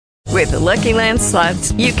With the Lucky Land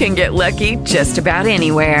Slots, you can get lucky just about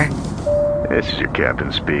anywhere. This is your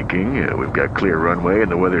captain speaking. We've got clear runway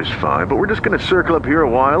and the weather's fine, but we're just going to circle up here a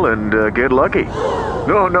while and get lucky.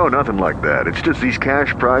 No, nothing like that. It's just these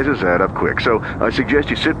cash prizes add up quick. So I suggest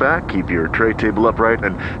you sit back, keep your tray table upright,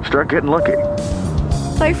 and start getting lucky.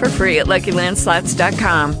 Play for free at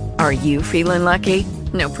LuckyLandSlots.com. Are you feeling lucky?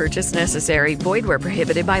 No purchase necessary. Void where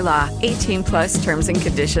prohibited by law. 18 plus terms and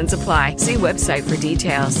conditions apply. See website for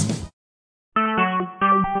details.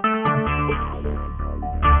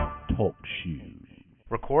 Talk shoes.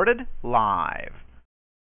 Recorded live.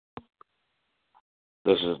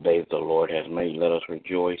 This is the day the Lord has made. Let us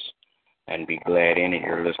rejoice and be glad in it.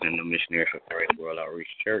 You're listening to Missionaries for Christ World Outreach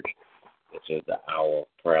Church. This is the hour of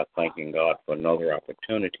prayer, thanking God for another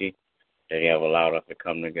opportunity that He have allowed us to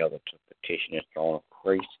come together to petition His throne of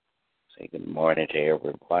grace. Say good morning to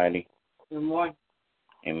everybody. Good morning.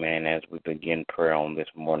 Amen. As we begin prayer on this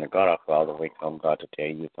morning, God our Father, we come, God, to tell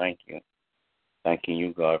you thank you. Thanking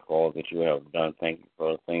you, God, for all that you have done. Thank you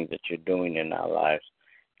for the things that you're doing in our lives.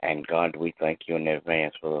 And, God, we thank you in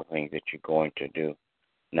advance for the things that you're going to do.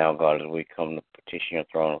 Now, God, as we come to petition your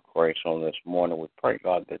throne of grace on this morning, we pray,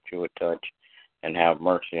 God, that you would touch and have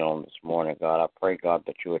mercy on this morning, God. I pray, God,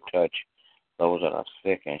 that you would touch those that are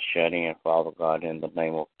sick and shut in, Father God, in the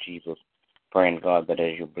name of Jesus. Praying, God, that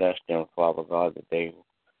as you bless them, Father God, that they will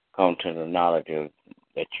come to the knowledge of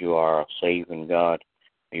that you are a saving God,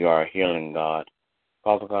 you are a healing God.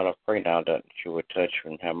 Father God, I pray now that you would touch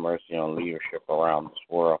and have mercy on leadership around this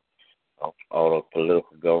world, all the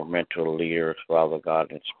political, governmental leaders, Father God,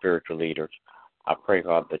 and spiritual leaders. I pray,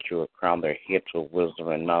 God, that you would crown their heads with wisdom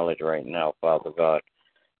and knowledge right now, Father God.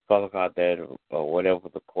 Father God, that whatever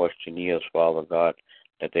the question is, Father God,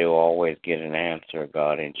 that they will always get an answer,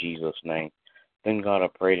 God, in Jesus' name. Then, God, I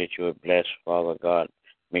pray that you would bless, Father God,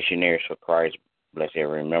 Missionaries for Christ. Bless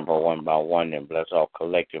every member one by one and bless all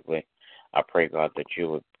collectively. I pray, God, that you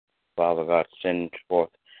would, Father God, send forth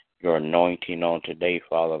your anointing on today,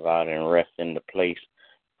 Father God, and rest in the place,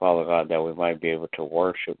 Father God, that we might be able to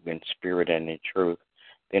worship in spirit and in truth.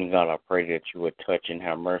 Then, God, I pray that you would touch and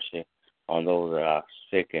have mercy on those that are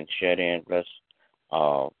sick and shut in. Bless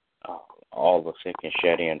all the sick and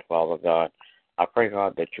shut in, Father God. I pray,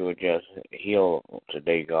 God, that you would just heal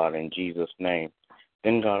today, God, in Jesus' name.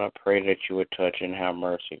 Then, God, I pray that you would touch and have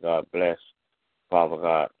mercy, God. Bless, Father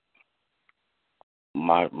God,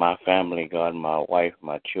 my family, God, my wife,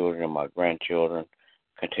 my children, my grandchildren.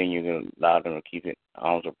 Continue to allow them to keep your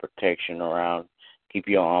arms of protection around. Keep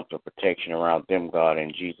your arms of protection around them, God,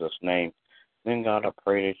 in Jesus' name. Then, God, I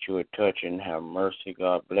pray that you would touch and have mercy,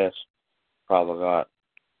 God. Bless, Father God,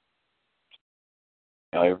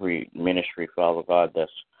 every ministry, Father God,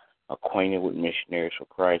 that's acquainted with Missionaries for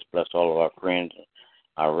Christ. Bless all of our friends,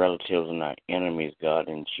 our relatives, and our enemies, God.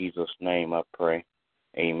 In Jesus' name I pray.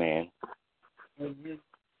 Amen. Amen.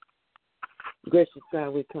 Gracious God,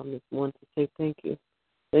 we come this morning to say thank you.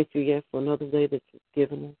 Thank you, yes, for another day that you've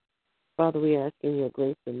given us. Father, we ask in your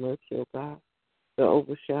grace and mercy, oh God, to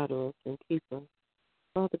overshadow us and keep us.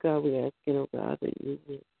 Father God, we ask, oh God, that you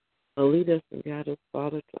would lead us and guide us,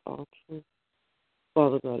 Father, to all truth.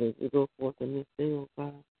 Father God, as we go forth in this day, oh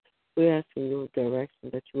God, we ask in your direction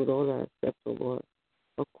that you would order our steps, oh Lord,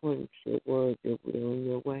 according to your word, your will, and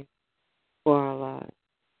your way for our lives.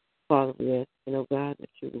 Father, we ask, oh God, that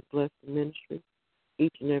you would bless the ministry,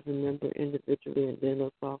 each and every member individually, and then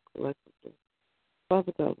us all collectively.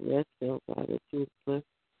 Father God, we ask, oh God, that you would bless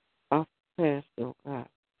our past, oh God.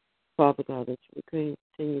 Father God, that you would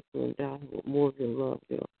continue to endow him with more of your love,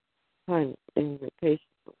 your kindness, and your patience,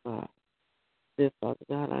 oh God. Dear Father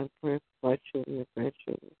God, I'm praying for my children and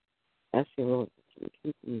grandchildren. Ask you, Lord, that you would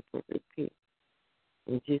keep me in perfect peace.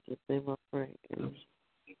 In Jesus' name I pray. Amen.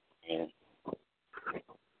 Amen.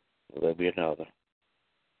 There'll be another.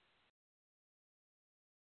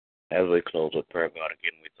 As we close with prayer, God,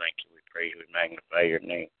 again, we thank you, we praise you, we magnify your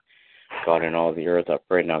name. God, in all the earth, I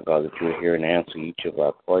pray now, God, that you will hear and answer each of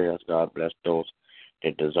our prayers. God, bless those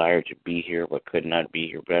that desire to be here but could not be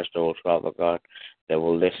here. Bless those, Father God, that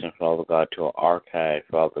will listen, Father God, to an archive,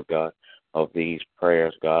 Father God, of these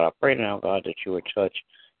prayers, God. I pray now, God, that you would touch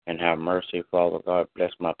and have mercy, Father God.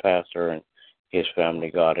 Bless my pastor and his family,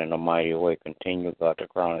 God, in a mighty way. Continue, God, to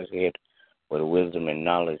crown his head with wisdom and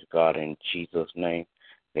knowledge, God, in Jesus' name.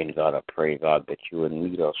 Then, God, I pray, God, that you would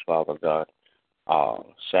meet us, Father God.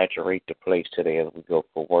 Saturate the place today as we go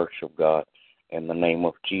for worship, God. In the name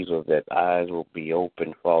of Jesus, that eyes will be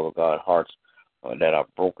open, Father God. Hearts that are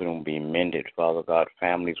broken will be mended, Father God.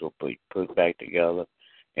 Families will be put back together.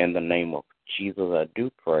 In the name of Jesus, I do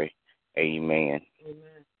pray. Amen.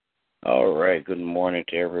 Amen. All right. Good morning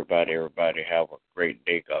to everybody. Everybody have a great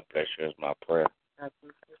day. God bless you is my prayer.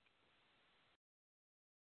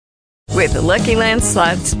 With the Lucky Land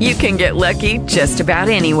Slots, you can get lucky just about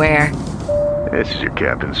anywhere. This is your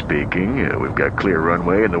captain speaking. We've got clear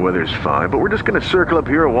runway and the weather's fine, but we're just going to circle up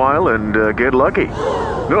here a while and get lucky.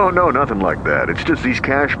 No, nothing like that. It's just these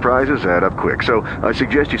cash prizes add up quick. So I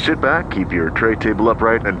suggest you sit back, keep your tray table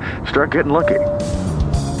upright, and start getting lucky.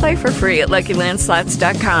 Play for free at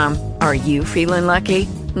LuckyLandSlots.com. Are you feeling lucky?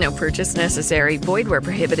 No purchase necessary. Void where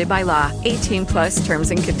prohibited by law. 18+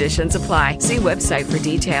 terms and conditions apply. See website for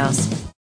details.